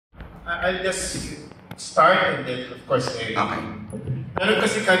I'll just start and then, of course, Erin. Okay. Meron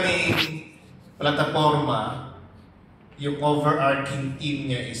kasi kami plataforma, yung overarching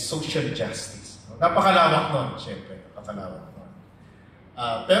team niya is social justice. Napakalawak nun, syempre. Napakalawak nun.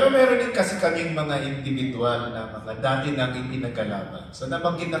 Pero meron din kasi kaming mga individual na mga dati nang ipinagkalaban. So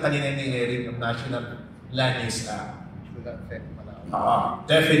nabanggit na kanina ni Erin yung National Land Use Act.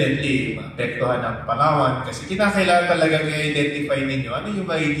 Definitely, maapektuhan ng Palawan kasi kinakailangan talagang i-identify ninyo ano yung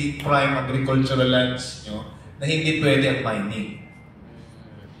magiging prime agricultural lands nyo na hindi pwede ang mining.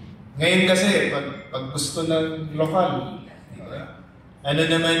 Ngayon kasi, pag gusto ng lokal, ano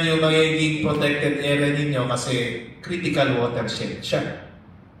naman yung magiging protected area ninyo kasi critical watershed siya.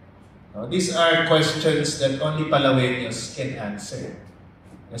 These are questions that only Palaweños can answer.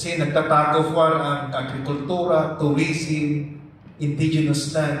 Kasi nagtatag war ang agrikultura, tourism,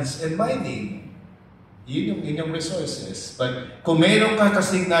 indigenous lands, and mining. Yun yung inyong resources. But kung meron ka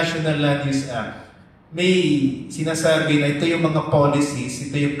kasing National Land Use Act, may sinasabi na ito yung mga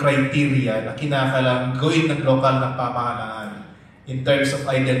policies, ito yung criteria na kinakailangan gawin ng lokal na pamahalaan in terms of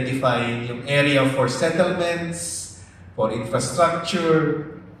identifying yung area for settlements, for infrastructure,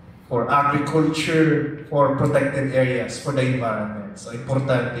 for agriculture, for protected areas, for the environment. So,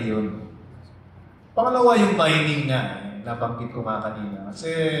 importante yun. Pangalawa yung mining nga, nabanggit ko nga kanina.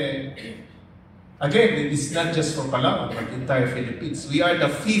 Kasi, again, it's not just for Palawan, but the entire Philippines. We are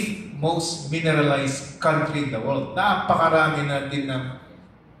the 5th most mineralized country in the world. Napakarami natin ng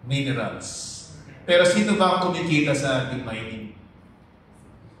minerals. Pero sino ba ang kumikita sa ating mining?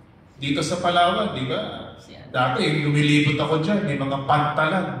 Dito sa Palawan, di ba? Dati, lumilibot ako dyan, may mga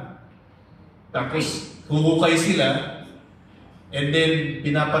pantalan. Tapos, huhukay sila, and then,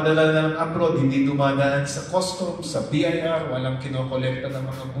 pinapadala na ng abroad, hindi dumadaan sa customs, sa BIR, walang kinokolekta ng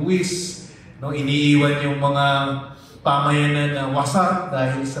mga buwis, no? Iniiwan yung mga pamayanan na wasak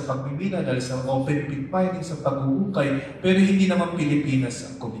dahil sa pagmimina, dahil sa open pit mining, sa paghuhukay, pero hindi naman Pilipinas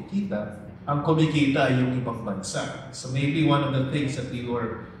ang kumikita. Ang kumikita ay yung ibang bansa. So maybe one of the things that we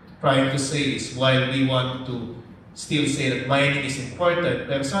were trying to say is while we want to still say that mining is important,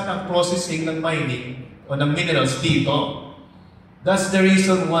 pero sana ang processing ng mining o ng minerals dito. That's the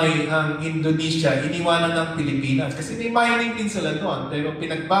reason why ang Indonesia iniwanan ng Pilipinas. Kasi may mining din sila doon, pero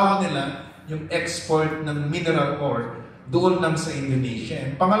pinagbawal nila yung export ng mineral ore doon lang sa Indonesia.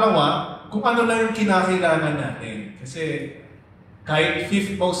 And pangalawa, kung ano lang yung kinakailangan natin. Kasi kahit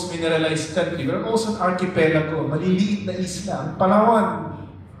 5th most mineralized country, we're also an archipelago, maliliit na isla, ang Palawan.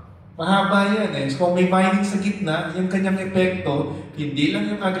 Mahaba yan eh. So kung may mining sa gitna, yung kanyang epekto, hindi lang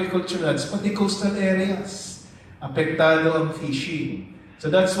yung agricultural lands, pati coastal areas. Apektado ang fishing. So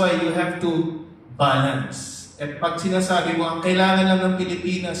that's why you have to balance. At pag sinasabi mo, ang kailangan lang ng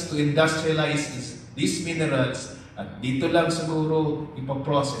Pilipinas to industrialize these minerals, at dito lang siguro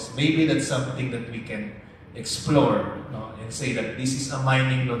ipaprocess, maybe that's something that we can explore, no? And say that this is a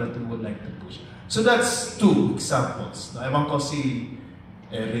mining law that we would like to push. So that's 2 examples. No? Ewan ko si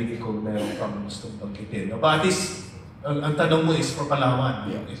Erin kung meron kang gustong banggitin. No? But at least, ang tanong mo is for Palawan.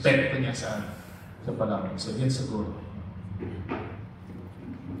 Yung epekto niya sa Palawan. So yan siguro.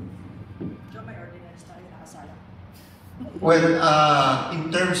 Well, in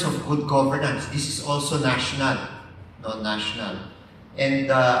terms of good governance, this is also national, national.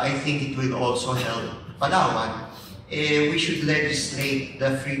 And I think it will also help Palawan. We should legislate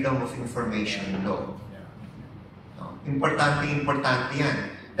the Freedom of Information Law. Importante yan.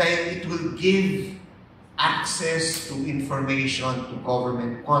 Dahil it will give access to information, to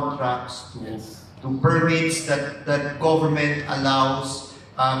government contracts, to permits that government allows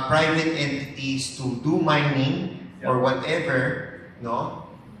private entities to do mining or whatever,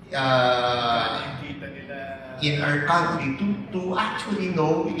 in our country to actually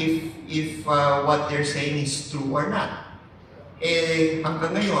know if what they're saying is true or not.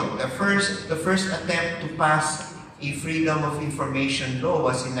 Hanggang ngayon, the first attempt to pass a Freedom of Information Law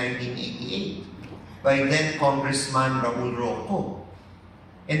was in 1988 by then Congressman Raul Roco.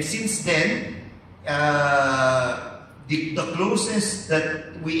 And since then, the closest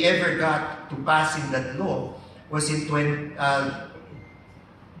that we ever got to passing that law was in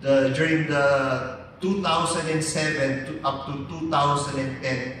during the 2007 up to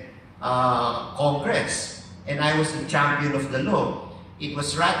 2010 Congress, and I was the champion of the law. It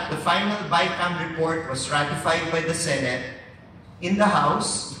was the final BICAM report was ratified by the Senate. In the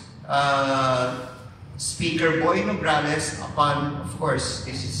House, Speaker Boy Nograles, upon, of course,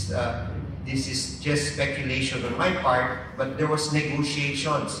 this is just speculation on my part, but there was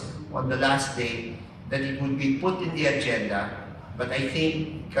negotiations on the last day that it would be put in the agenda. But I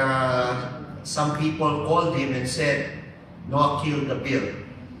think some people called him and said, no, kill the bill.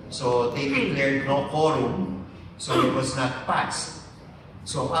 So they declared no quorum, so it was not passed.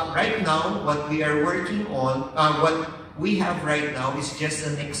 So right now, what we are working on, what we have right now is just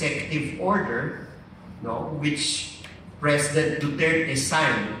an executive order, no, which President Duterte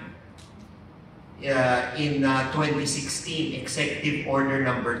signed in 2016, Executive Order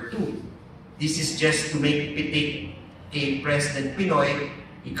number 2. This is just to make pitik kay President Pinoy,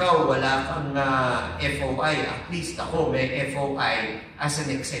 ikaw wala kang FOI, at least ako may FOI as an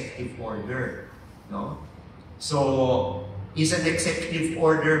executive order. No? So, is an executive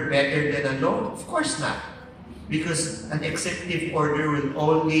order better than a law? Of course not. Because an executive order will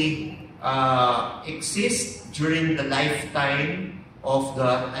only exist during the lifetime of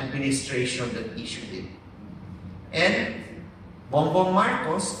the administration that issued it. And Bongbong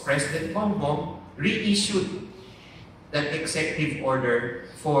Marcos, President Bongbong, reissued that executive order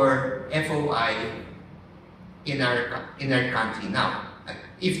for FOI in our country. Now,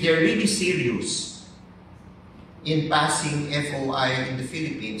 if they're really serious in passing FOI in the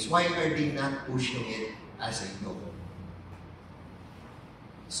Philippines, why are they not pushing it as a law?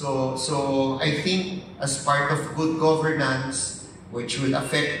 So I think as part of good governance, which will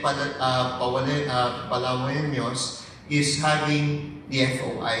affect Palawaneños, is having the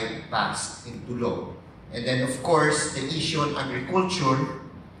FOI passed into law. And then of course, the issue on agriculture,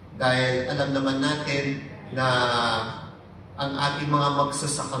 dahil alam naman natin na ang ating mga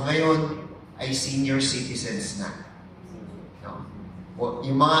magsasaka ngayon ay senior citizens na. No?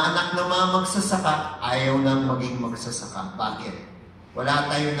 Yung mga anak ng mga magsasaka, ayaw nang maging magsasaka. Bakit?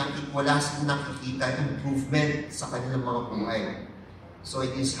 Wala silang nakikita improvement sa kanilang mga buhay. So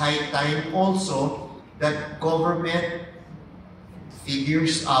it is high time also that government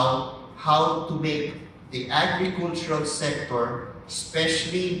figures out how to make the agricultural sector,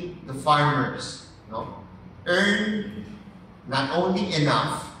 especially the farmers, no, earn not only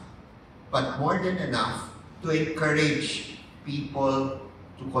enough, but more than enough to encourage people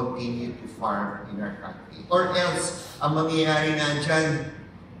to continue to farm in our country. Or else, ang mangyayari nga dyan,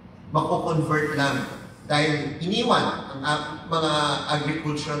 mako-convert lang. Dahil iniwan ang mga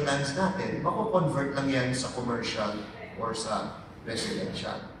agricultural lands natin, mako-convert lang yan sa commercial or sa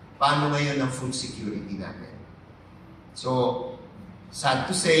residential. Paano ngayon ang food security natin? So, sad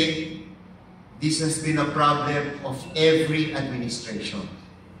to say, this has been a problem of every administration.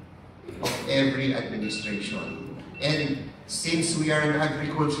 And since we are an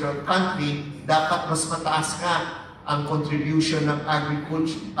agricultural country, dapat mas mataas nga ang contribution ng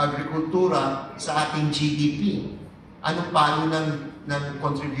agrikultura sa ating GDP. Anong palo ng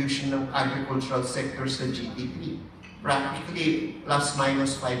contribution ng agricultural sector sa GDP? Practically plus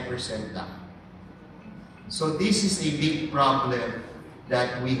minus 5% lang. So this is a big problem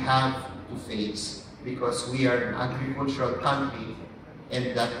that we have to face because we are an agricultural country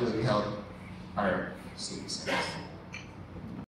and that will help our citizens.